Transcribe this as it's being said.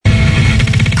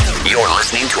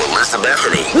listening to Alyssa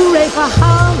Bethany. Hooray for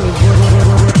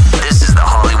Hollywood. This is the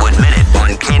Hollywood Minute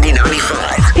on Candy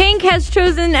 95. Pink has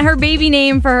chosen her baby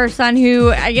name for her son,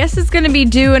 who I guess is going to be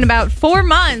due in about 4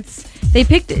 months. They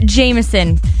picked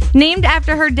Jameson, named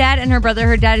after her dad and her brother.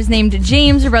 Her dad is named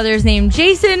James. Her brother is named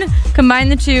Jason. Combine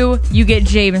the two, you get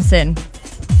Jameson.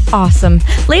 Awesome.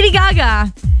 Lady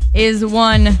Gaga is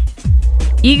one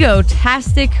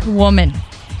egotastic woman.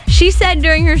 She said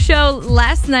during her show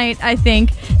last night, I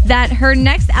think, that her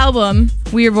next album,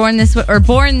 We Were Born This Way, or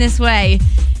Born This Way,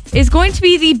 is going to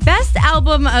be the best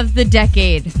album of the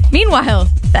decade. Meanwhile,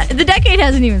 the decade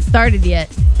hasn't even started yet.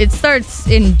 It starts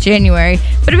in January,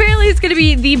 but apparently it's going to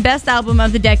be the best album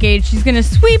of the decade. She's going to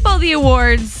sweep all the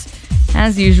awards,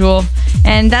 as usual,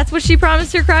 and that's what she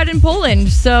promised her crowd in Poland.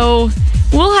 So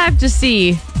we'll have to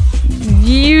see.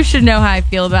 You should know how I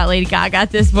feel about Lady Gaga at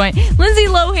this point. Lindsay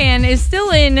Lohan is still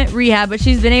in rehab, but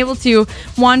she's been able to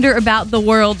wander about the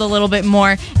world a little bit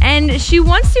more, and she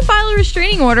wants to file a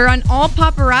restraining order on all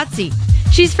paparazzi.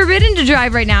 She's forbidden to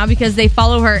drive right now because they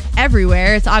follow her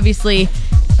everywhere. It's obviously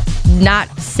not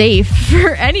safe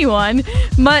for anyone,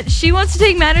 but she wants to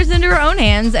take matters into her own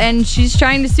hands, and she's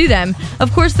trying to sue them.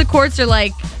 Of course, the courts are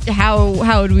like,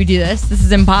 how would we do this? This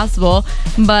is impossible,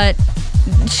 but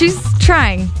she's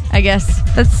trying, I guess.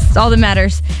 That's all that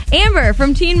matters. Amber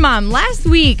from Teen Mom. Last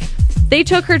week, they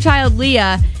took her child,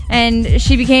 Leah, and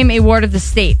she became a ward of the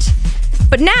state.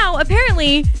 But now,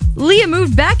 apparently, Leah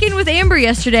moved back in with Amber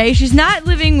yesterday. She's not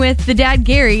living with the dad,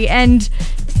 Gary, and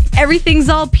everything's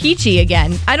all peachy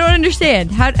again. I don't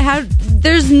understand. How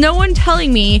there's no one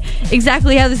telling me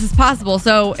exactly how this is possible.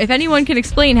 So if anyone can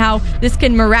explain how this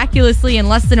can miraculously, in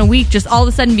less than a week, just all of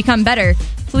a sudden become better,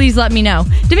 please let me know.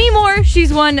 Demi Moore,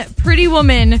 she's one pretty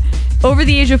woman over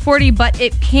the age of 40, but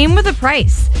it came with a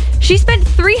price. She spent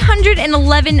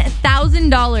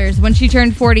 $311,000 when she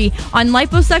turned 40 on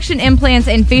liposuction implants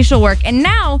and facial work, and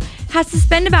now has to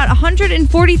spend about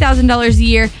 $140,000 a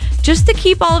year just to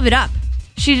keep all of it up.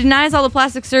 She denies all the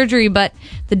plastic surgery, but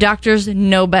the doctors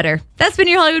know better. That's been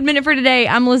your Hollywood Minute for today.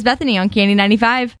 I'm Liz Bethany on Candy 95.